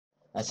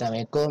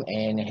Assalamualaikum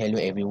and hello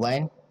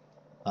everyone.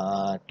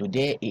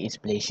 Today it is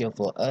pleasure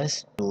for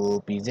us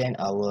to present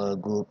our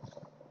group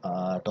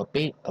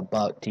topic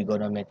about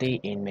trigonometry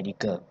in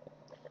medical.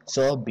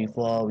 So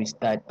before we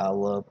start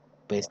our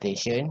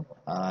presentation,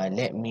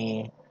 let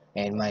me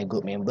and my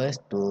group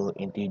members to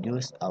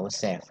introduce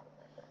ourselves.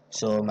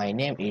 So my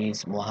name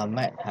is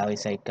Muhammad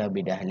Harisaika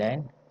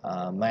Bidahlan.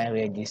 My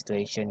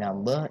registration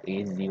number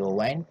is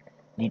 01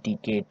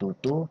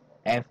 DTK22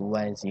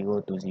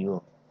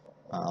 F1020.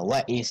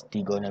 What is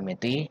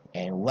trigonometry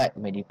and what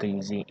medical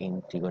using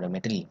in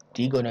trigonometry?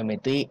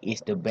 Trigonometry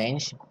is the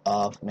branch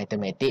of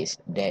mathematics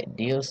that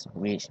deals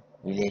with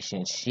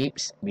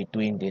relationships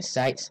between the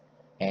sides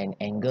and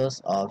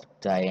angles of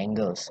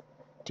triangles.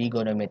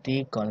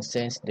 Trigonometry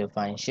concerns the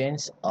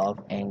functions of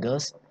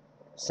angles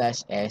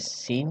such as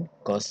sine,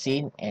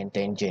 cosine, and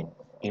tangent.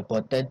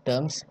 Important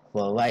terms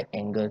for right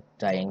angle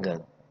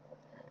triangle.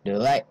 The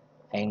right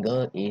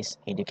angle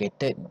is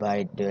indicated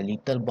by the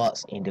little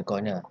box in the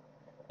corner.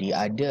 The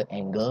other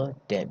angle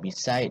that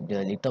beside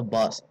the little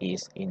box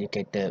is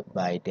indicated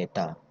by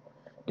theta.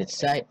 The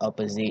side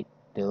opposite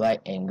the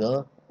right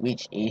angle,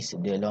 which is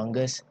the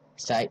longest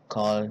side,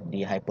 called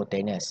the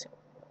hypotenuse.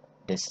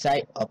 The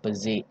side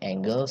opposite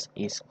angles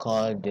is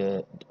called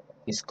the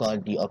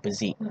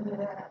opposite.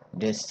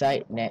 The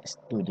side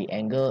next to the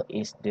angle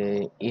is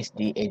the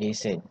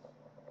adjacent.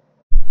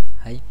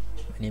 Hi,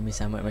 my name is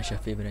Ahmad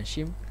Mashafi bin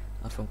Hashim.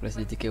 I'm from class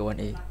DTK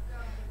 1A.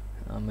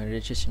 My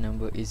registration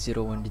number is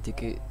 01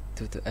 DTK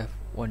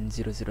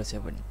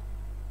 22F1007.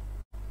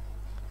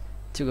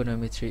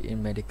 Trigonometry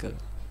in medical.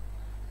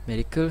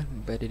 Medical,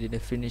 by the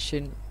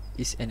definition,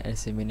 is an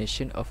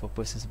examination of a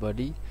person's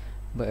body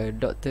by a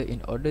doctor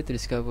in order to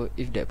discover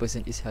if that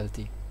person is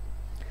healthy.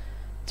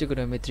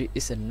 Trigonometry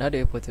is another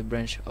important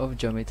branch of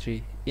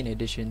geometry in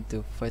addition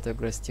to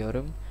Pythagoras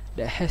theorem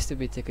that has to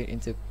be taken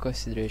into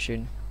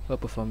consideration while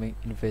performing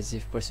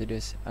invasive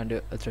procedures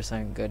under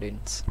ultrasound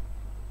guidance.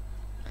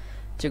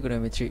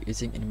 Trigonometry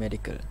using in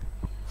medical.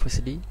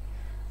 Firstly,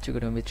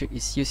 trigonometry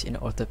is used in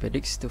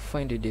orthopedics to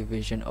find the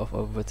division of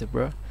a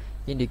vertebra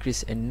in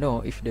degrees and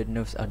know if the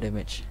nerves are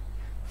damaged.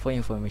 For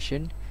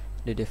information,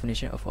 the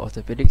definition of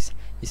orthopedics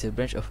is a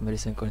branch of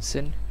medicine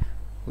concerned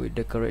with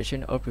the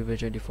correction or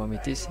prevention of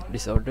deformities,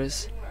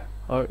 disorders,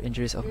 or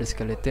injuries of the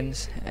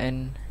skeletons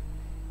and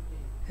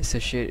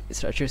associated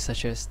structures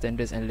such as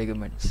tendons and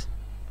ligaments.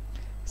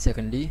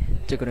 Secondly,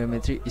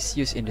 trigonometry is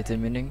used in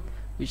determining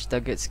which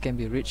targets can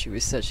be reached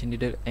with such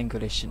needle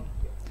angulation.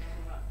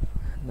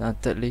 Now,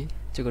 thirdly,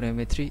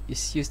 trigonometry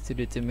is used to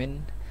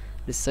determine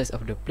the size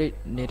of the plate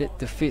needed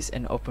to fix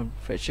an open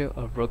fracture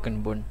or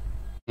broken bone.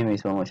 My name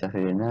is Muhammad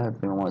Shafirina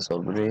bin Muhammad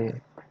Sobri.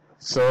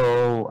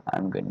 So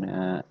I'm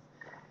gonna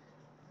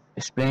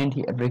explain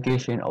the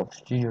application of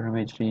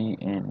trigonometry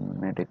in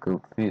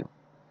medical field.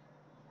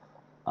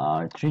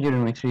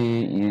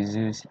 Trigonometry is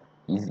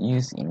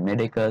used in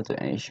medical to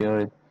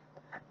ensure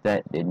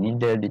that the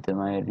needle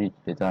determine reach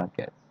the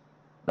target.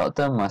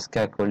 Doctor must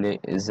calculate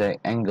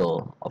exact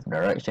angle of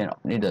direction of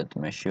needle to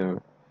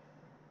measure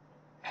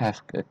have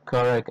a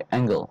correct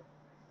angle.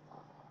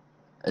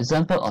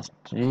 Example of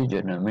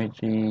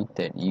trigonometry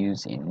that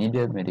used in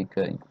needle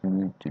medical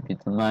include to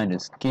determine the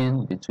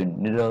skin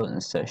between needle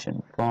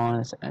insertion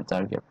points and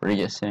target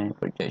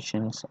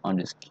projections on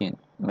the skin.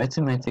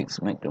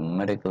 Mathematics make the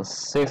medical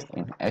safe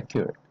and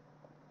accurate.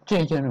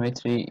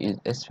 Trigonometry is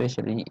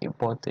especially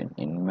important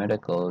in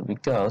medical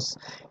because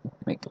it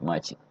makes it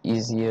much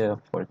easier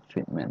for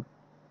treatment.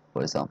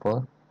 For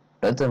example,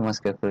 doctor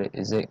must calculate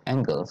exact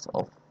angles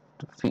to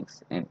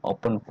fix an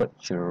open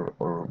fracture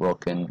or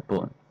broken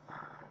bone.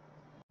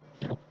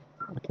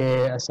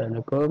 Okay,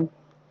 Assalamualaikum.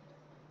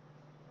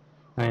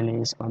 My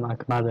name is Muhammad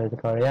Akmal dari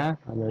Korea.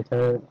 I'm going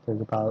to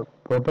talk about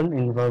problem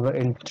involved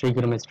in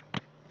trigonometry.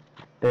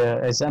 The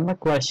example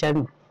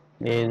question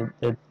is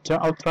the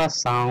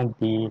ultrasound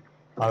be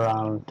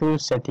around 2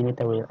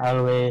 centimeters will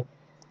allow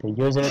the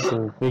user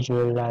to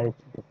visualize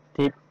the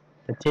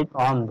tip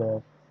on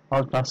the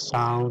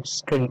ultrasound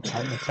screen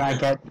at the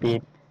target be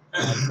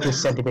 2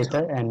 centimeters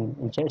and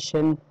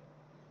injection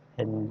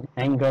and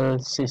angle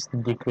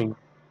 60 degrees.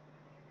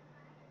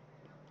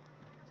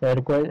 So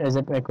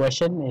the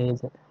question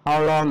is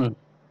how long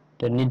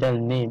the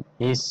needle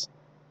is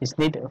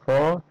needed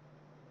for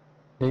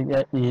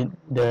the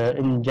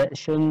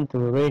injection to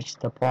reach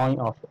the point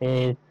of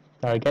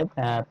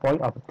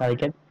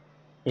target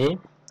A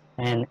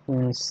and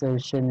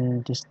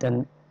insertion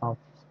distance of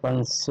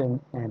 1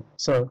 cm.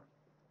 So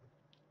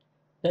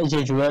as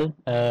usual,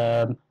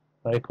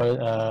 what I call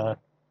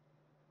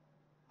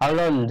how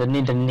long the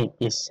needle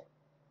is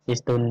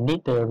to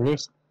need to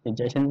reach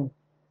injection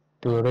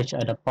to reach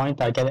at the point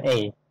target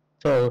A.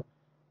 So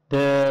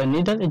the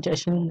needle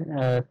injection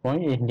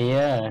point is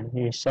here.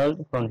 You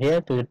solve from here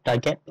to the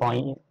target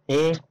point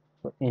A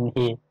in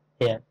here.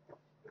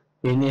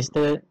 In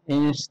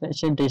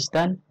insertion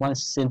distance 1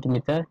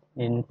 centimeter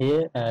in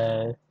here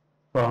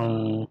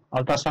from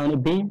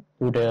ultrasonic beam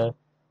to the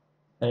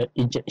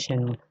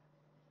injection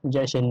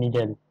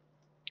needle.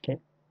 Okay.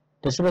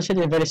 The solution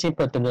is very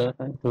simple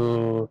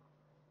to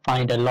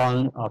find the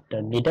length of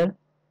the needle,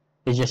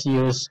 we just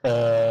use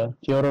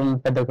theorem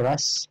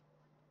Pythagoras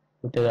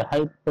with the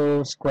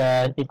hypo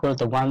square equal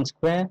to 1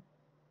 square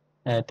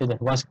to the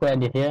 1 square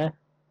in here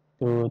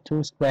to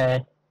 2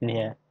 square in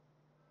here.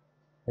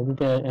 We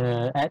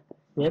add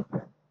it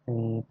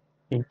and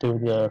into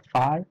the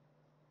 5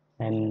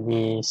 and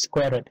we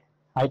square it.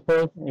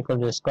 Hypo equal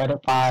to the square root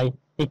of 5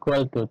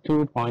 equal to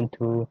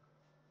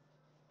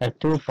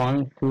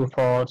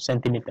 2.24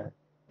 centimeter.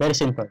 Very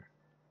simple.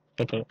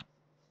 Okay.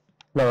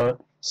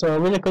 So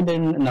we look at the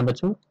number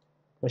 2.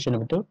 Question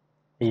number 2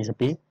 is a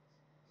B.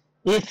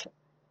 If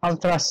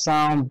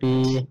ultrasound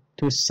be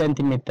 2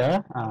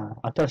 centimeter,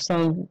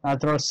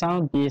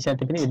 ultrasound be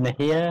centimeter in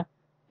here,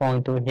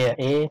 point to here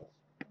A.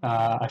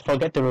 I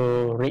forget to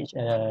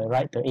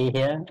write to A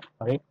here.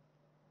 Sorry.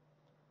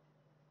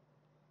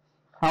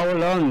 How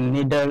long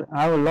new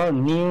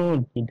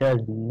needle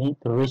need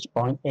to reach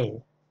point A?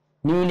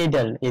 New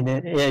needle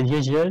in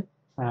usual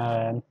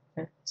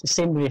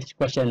similar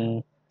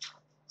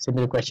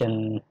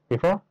question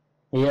before.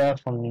 Here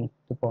from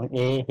the point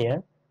A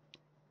here.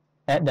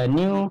 At the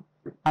new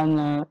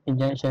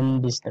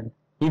injection distance,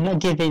 you're not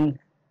giving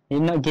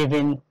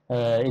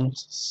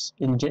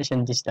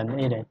injection distance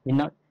either. You're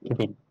not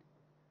giving.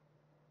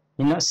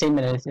 You're not same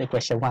as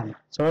question 1.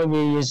 So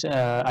we use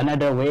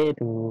another way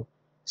to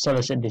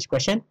solve this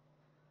question.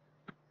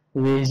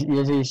 We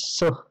use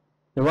so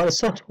the word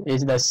so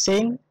is the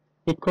same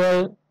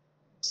equal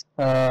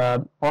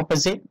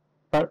opposite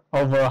but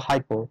over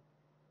hypo.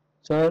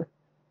 So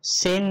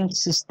sin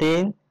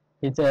 16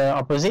 is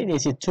opposite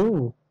is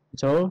 2.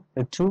 So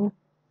the 2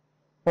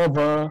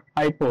 over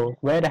hypo.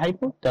 Where the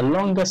hypo? The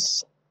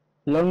longest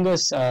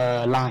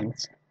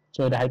lines.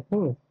 So the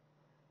hypo.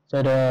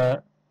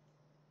 So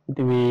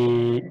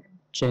we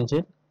change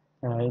it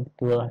to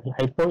a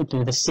hypo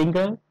to the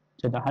single.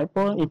 So the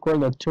hypo equal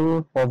to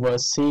 2 over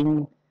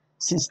sin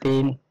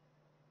 16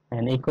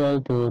 and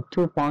equal to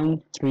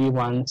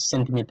 2.31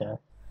 centimeter.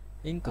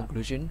 In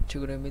conclusion,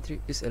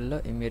 trigonometry is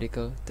allowed in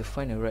medical to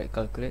find a right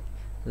calculate,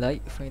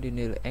 like find the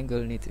needle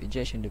angle need to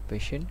injection the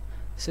patient,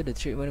 so the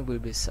treatment will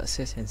be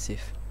success and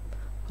safe.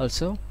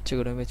 Also,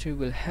 trigonometry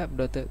will help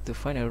doctor to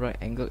find a right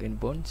angle in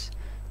bones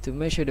to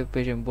make sure the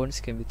patient bones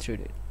can be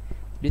treated.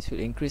 This will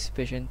increase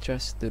patient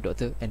trust to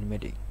doctor and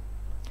medic.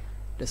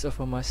 That's all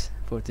from us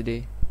for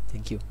today.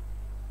 Thank you.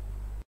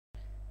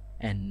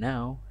 And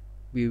now,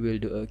 we will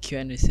do a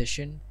Q&A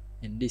session,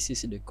 and this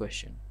is the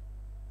question.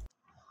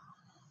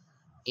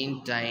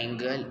 In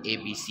triangle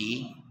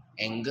ABC,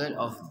 angle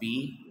of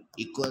B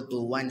equal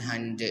to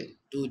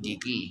 102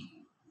 degree.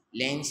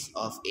 Length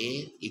of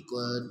A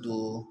equal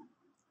to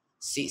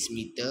 6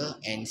 meter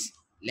and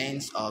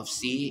length of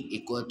C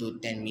equal to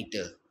 10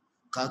 meter.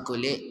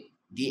 Calculate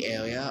the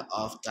area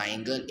of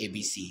triangle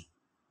ABC.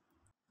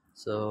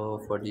 So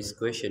for these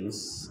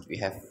questions, we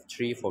have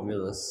three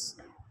formulas.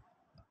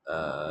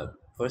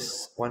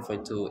 First,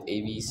 1/2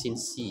 AB sin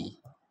C.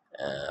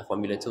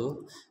 Formula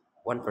 2,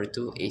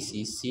 1/2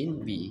 AC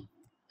sin B.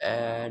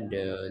 And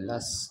the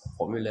last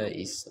formula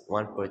is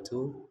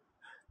 1/2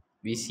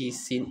 BC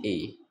sin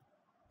A.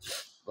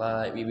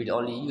 But we will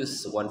only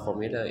use one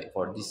formula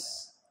for these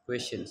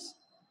questions.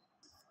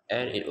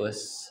 And it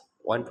was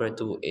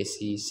 1/2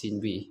 AC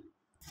sin B.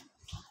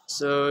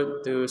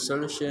 So to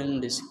solution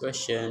this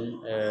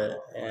question,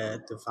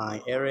 to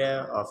find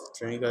area of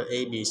triangle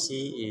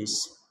ABC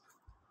is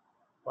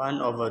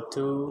 1 over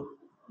 2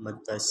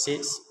 multiplied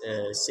 6,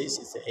 6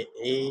 is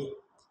A,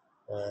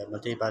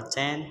 multiplied by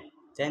 10,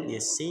 10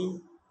 is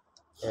C,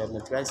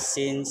 multiplied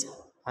since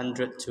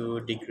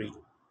 102 degree.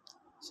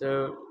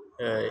 So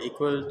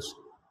equal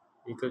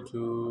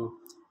to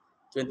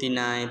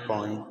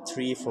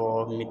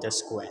 29.34 meter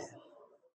square.